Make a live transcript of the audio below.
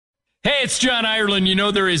Hey, it's John Ireland. You know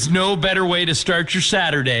there is no better way to start your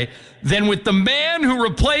Saturday than with the man who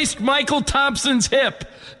replaced Michael Thompson's hip,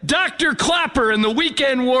 Dr. Clapper and the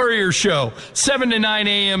Weekend Warrior Show, 7 to 9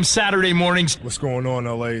 a.m. Saturday mornings. What's going on,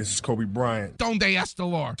 L.A.? This is Kobe Bryant. Donde hasta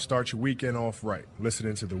Lord. Start your weekend off right.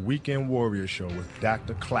 Listening to the Weekend Warrior Show with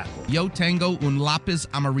Dr. Clapper. Yo tengo un lápiz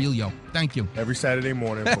amarillo. Thank you. Every Saturday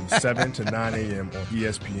morning from 7 to 9 a.m. on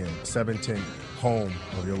ESPN, 710, home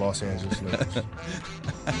of your Los Angeles Lakers.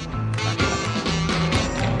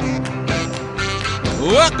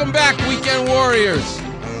 Welcome back, Weekend Warriors.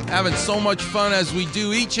 Having so much fun as we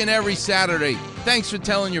do each and every Saturday. Thanks for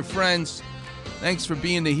telling your friends. Thanks for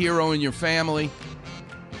being the hero in your family.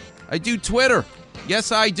 I do Twitter.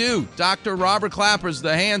 Yes, I do. Dr. Robert Clapper's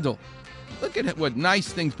the handle. Look at what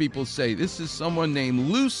nice things people say. This is someone named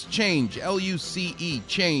Loose Change, L-U-C-E,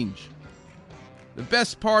 Change. The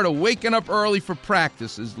best part of waking up early for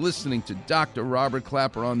practice is listening to Dr. Robert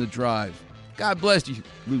Clapper on the drive. God bless you,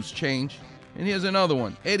 Loose Change. And here's another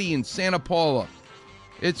one, Eddie in Santa Paula.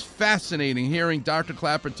 It's fascinating hearing Dr.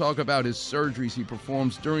 Clapper talk about his surgeries he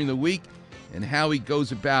performs during the week and how he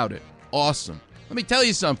goes about it. Awesome. Let me tell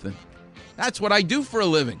you something. That's what I do for a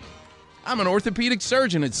living. I'm an orthopedic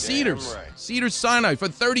surgeon at Cedars, right. Cedars-Sinai for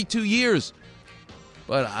 32 years.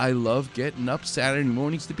 But I love getting up Saturday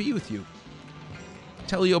mornings to be with you.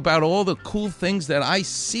 Tell you about all the cool things that I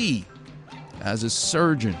see as a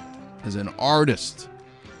surgeon, as an artist,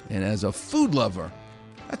 and as a food lover.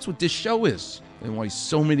 That's what this show is and why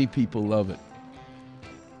so many people love it.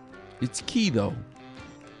 It's key, though,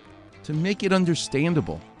 to make it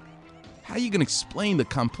understandable. How are you going to explain the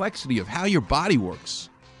complexity of how your body works?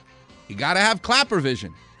 You got to have Clapper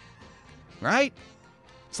vision, right?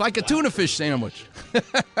 It's like a tuna fish sandwich.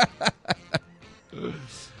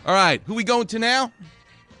 All right, who we going to now?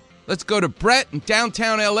 Let's go to Brett in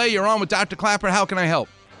downtown L.A. You're on with Dr. Clapper. How can I help?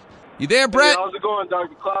 You there, Brett? Hey, how's it going,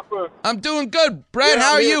 Dr. Clapper? I'm doing good. Brett,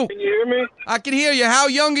 how are you? Can you hear me? I can hear you. How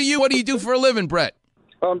young are you? What do you do for a living, Brett?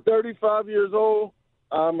 I'm 35 years old.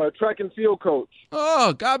 I'm a track and field coach.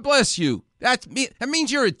 Oh, God bless you. That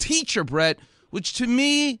means you're a teacher, Brett, which to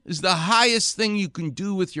me is the highest thing you can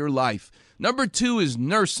do with your life. Number 2 is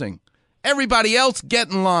nursing. Everybody else get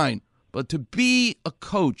in line. But to be a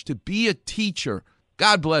coach, to be a teacher,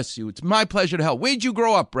 God bless you. It's my pleasure to help. Where'd you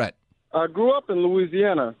grow up, Brett? I grew up in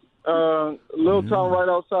Louisiana, a little town right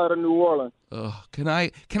outside of New Orleans. Can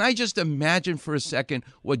I just imagine for a second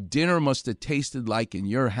what dinner must have tasted like in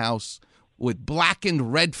your house with blackened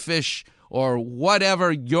redfish or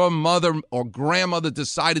whatever your mother or grandmother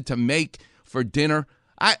decided to make for dinner?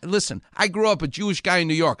 Listen, I grew up a Jewish guy in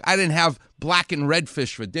New York. I didn't have blackened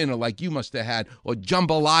redfish for dinner like you must have had, or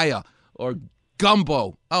jambalaya, or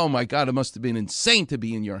gumbo. Oh, my God, it must have been insane to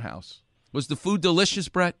be in your house. Was the food delicious,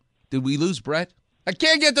 Brett? Did we lose Brett? I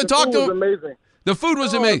can't get to talk to him. Amazing. The food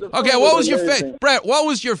was amazing. Okay, what was your Brett, what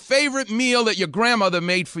was your favorite meal that your grandmother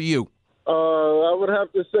made for you? I would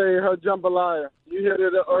have to say her jambalaya. You hit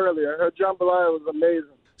it earlier. Her jambalaya was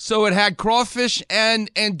amazing. So it had crawfish and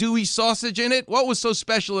dewy sausage in it? What was so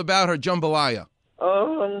special about her jambalaya?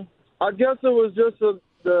 I guess it was just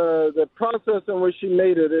the process in which she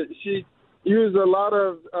made it. She used a lot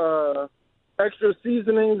of extra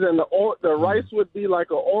seasonings, and the rice would be like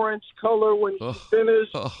an orange color when she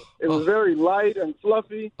finished. It was very light and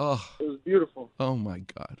fluffy. It was beautiful. Oh, my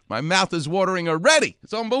God. My mouth is watering already.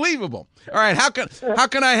 It's unbelievable. All right, how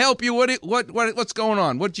can I help you? What's going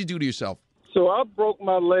on? What did you do to yourself? So I broke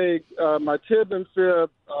my leg, my tib and fib,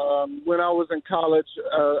 when I was in college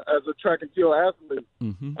as a track and field athlete.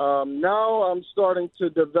 Mm-hmm. Now I'm starting to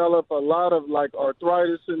develop a lot of like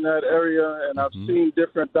arthritis in that area, and I've seen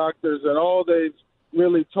different doctors, and all they've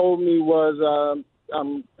really told me was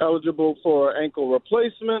I'm eligible for ankle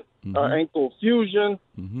replacement, ankle fusion,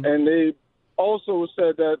 and they also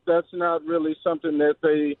said that that's not really something that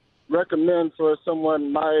they recommend for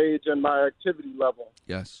someone my age and my activity level.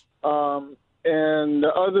 Yes. And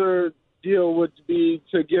the other deal would be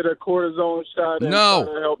to get a cortisone shot and try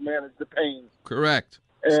to help manage the pain. Correct.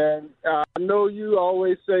 And I know you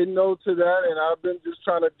always say no to that, and I've been just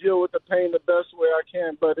trying to deal with the pain the best way I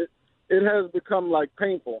can, but it has become like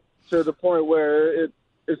painful to the point where it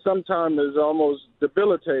sometimes is almost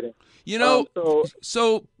debilitating. You know,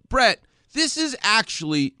 so Brett, this is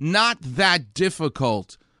actually not that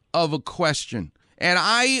difficult of a question. And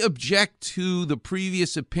I object to the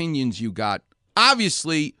previous opinions you got.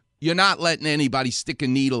 Obviously, you're not letting anybody stick a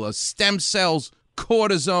needle of stem cells,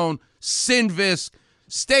 cortisone, Synvisc.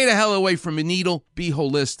 Stay the hell away from a needle. Be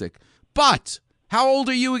holistic. But how old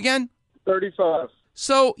are you again? 35.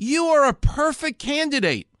 So you are a perfect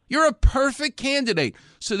candidate. You're a perfect candidate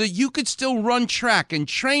so that you could still run track and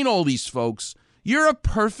train all these folks. You're a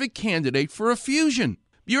perfect candidate for a fusion.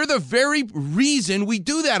 You're the very reason we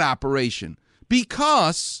do that operation,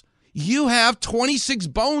 because you have 26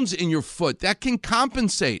 bones in your foot that can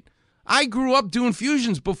compensate. I grew up doing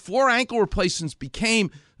fusions before ankle replacements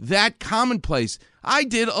became that commonplace. I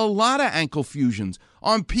did a lot of ankle fusions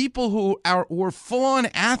on people who were full-on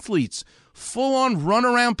athletes, full-on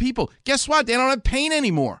run-around people. Guess what? They don't have pain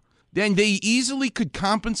anymore. Then they easily could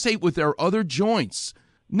compensate with their other joints.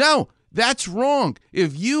 No, that's wrong.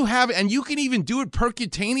 If you have, and you can even do it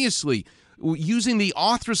percutaneously, using the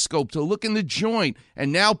arthroscope to look in the joint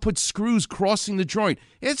and now put screws crossing the joint.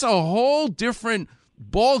 It's a whole different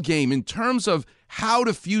ball game in terms of how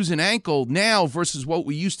to fuse an ankle now versus what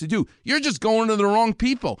we used to do. You're just going to the wrong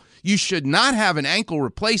people. You should not have an ankle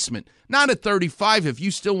replacement. Not at 35 if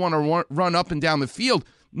you still want to run up and down the field.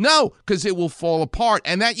 No, because it will fall apart,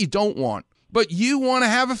 and that you don't want. But you want to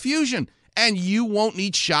have a fusion, and you won't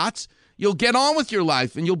need shots. You'll get on with your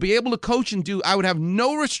life, and you'll be able to coach and do. I would have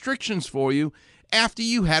no restrictions for you after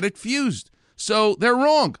you had it fused. So they're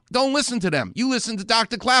wrong. Don't listen to them. You listen to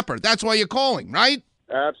Dr. Clapper. That's why you're calling, right?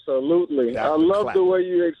 Absolutely. I love the way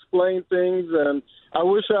you explain things, and I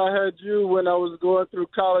wish I had you when I was going through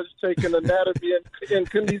college taking anatomy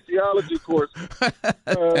and kinesiology course.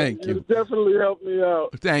 Thank you. You definitely helped me out.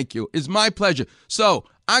 Thank you. It's my pleasure. So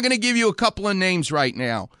I'm going to give you a couple of names right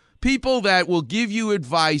now. People that will give you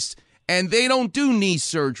advice, and they don't do knee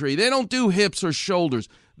surgery. They don't do hips or shoulders.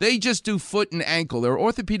 They just do foot and ankle. There are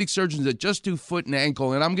orthopedic surgeons that just do foot and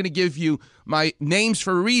ankle, and I'm going to give you my names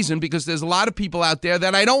for a reason because there's a lot of people out there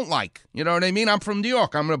that I don't like. You know what I mean? I'm from New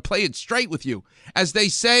York. I'm going to play it straight with you. As they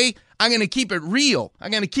say, I'm going to keep it real. I'm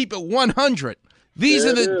going to keep it 100. These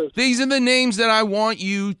are the names that I want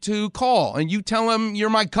you to call, and you tell them you're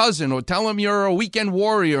my cousin or tell them you're a weekend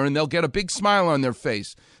warrior, and they'll get a big smile on their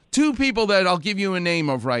face. Two people that I'll give you a name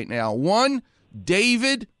of right now. One,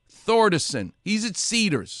 David Thordison. He's at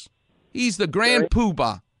Cedars. He's the grand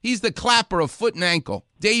poobah. He's the clapper of foot and ankle.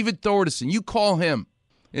 David Thordison. You call him.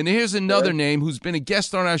 And here's another name who's been a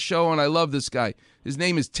guest on our show, and I love this guy. His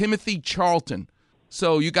name is Timothy Charlton.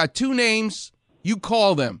 So you got two names. You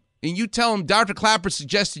call them, and you tell them Dr. Clapper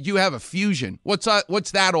suggested you have a fusion. What's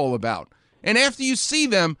that all about? And after you see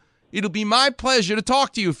them, it'll be my pleasure to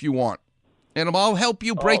talk to you if you want. And I'll help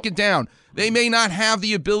you break it down. They may not have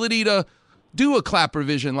the ability to do a Clapper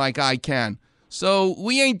vision like I can. So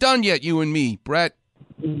we ain't done yet, you and me, Brett.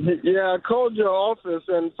 Yeah, I called your office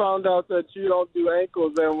and found out that you don't do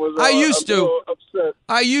ankles and was I used to. upset.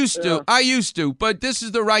 I used to. But this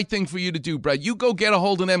is the right thing for you to do, Brett. You go get a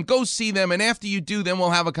hold of them, go see them, and after you do, then we'll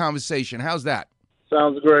have a conversation. How's that?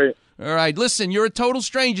 Sounds great. All right, listen, you're a total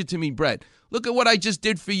stranger to me, Brett. Look at what I just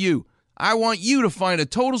did for you. I want you to find a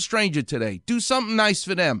total stranger today. Do something nice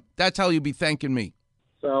for them. That's how you'll be thanking me.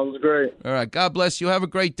 Sounds great. All right. God bless you. Have a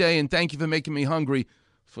great day, and thank you for making me hungry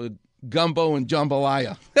for gumbo and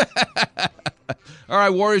jambalaya. All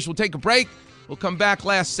right, Warriors, we'll take a break. We'll come back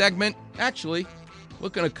last segment. Actually, we're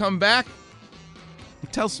going to come back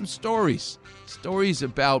and tell some stories. Stories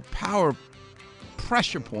about pressure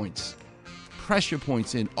points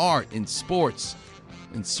in art, in sports,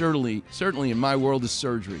 and certainly in my world of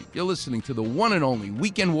surgery. You're listening to the one and only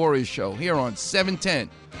Weekend Warriors show here on 710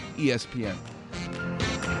 ESPN.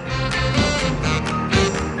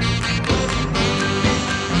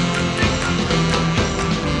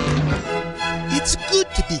 It's good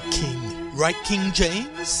to be king, right, King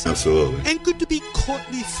James? Absolutely. And good to be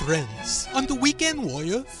courtly friends on the Weekend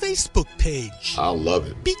Warrior Facebook page. I love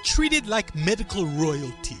it. Be treated like medical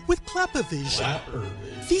royalty with Clappervision.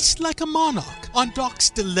 Feast like a monarch on Doc's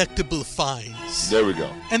delectable finds. There we go.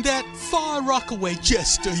 And that far rockaway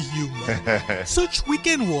jester humor. Search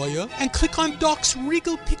Weekend Warrior and click on Doc's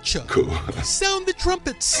regal picture. Cool. Sound the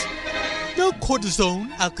trumpets. No cortisone,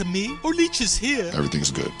 alchemy, or leeches here.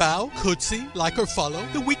 Everything's good. Bow, curtsy, like or follow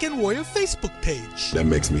the Weekend Warrior Facebook page. That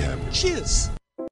makes me happy. Cheers.